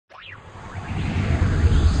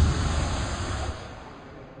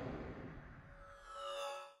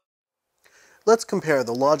Let's compare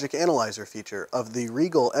the logic analyzer feature of the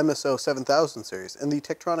RIGOL MSO7000 series and the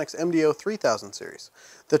Tektronix MDO3000 series.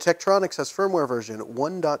 The Tektronix has firmware version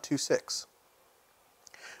 1.26.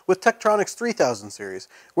 With Tektronix 3000 series,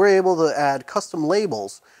 we're able to add custom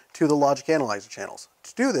labels to the logic analyzer channels.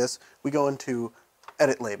 To do this, we go into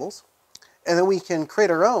Edit Labels, and then we can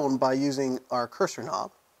create our own by using our cursor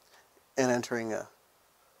knob and entering a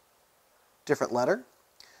different letter.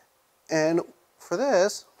 And for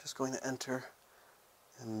this, I'm just going to enter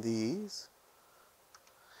in these.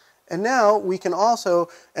 And now we can also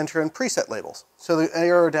enter in preset labels. So the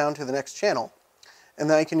arrow down to the next channel. And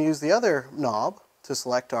then I can use the other knob to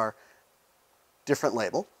select our different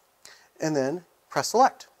label. And then press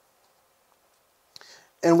select.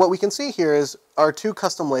 And what we can see here is our two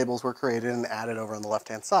custom labels were created and added over on the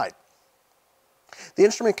left-hand side. The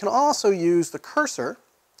instrument can also use the cursor,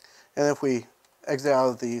 and if we exit out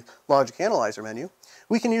of the logic analyzer menu,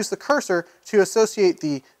 we can use the cursor to associate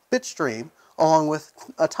the bit stream along with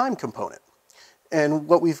a time component. And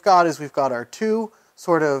what we've got is we've got our two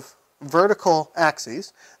sort of vertical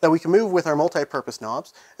axes that we can move with our multi-purpose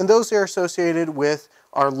knobs, and those are associated with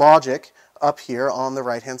our logic up here on the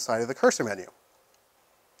right-hand side of the cursor menu.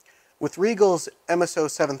 With RIGOL's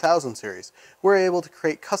MSO7000 series, we're able to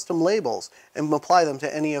create custom labels and apply them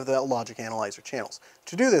to any of the logic analyzer channels.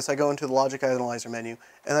 To do this, I go into the logic analyzer menu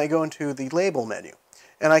and I go into the label menu.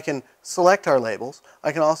 And I can select our labels.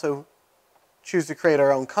 I can also choose to create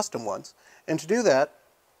our own custom ones. And to do that,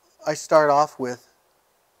 I start off with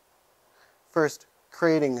first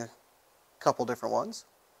creating a couple different ones.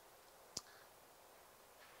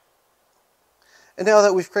 And now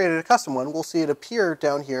that we've created a custom one, we'll see it appear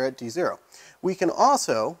down here at D0. We can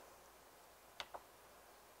also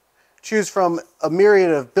choose from a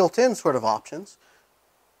myriad of built-in sort of options,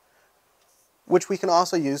 which we can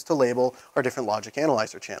also use to label our different logic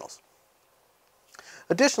analyzer channels.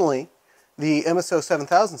 Additionally, the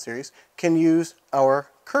MSO7000 series can use our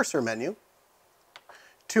cursor menu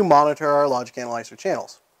to monitor our logic analyzer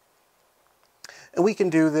channels. And we can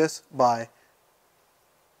do this by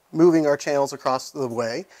moving our channels across the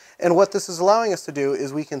way. And what this is allowing us to do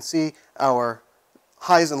is we can see our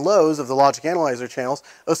highs and lows of the logic analyzer channels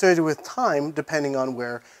associated with time depending on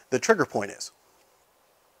where the trigger point is.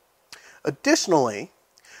 Additionally,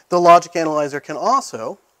 the logic analyzer can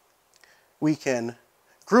also, we can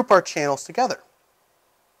group our channels together.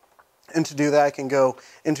 And to do that, I can go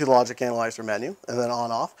into the logic analyzer menu and then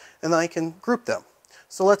on off, and then I can group them.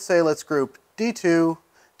 So let's say let's group D2,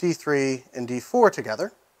 D3, and D4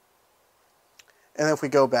 together. And if we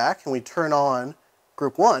go back and we turn on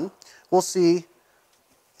group 1, we'll see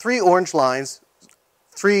 3 orange lines,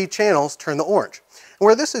 3 channels turn the orange. And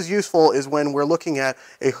where this is useful is when we're looking at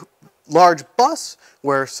a large bus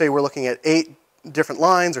where, say, we're looking at 8 different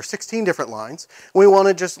lines or 16 different lines. We want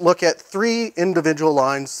to just look at 3 individual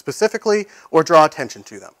lines specifically or draw attention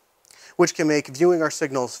to them, which can make viewing our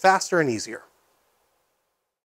signals faster and easier.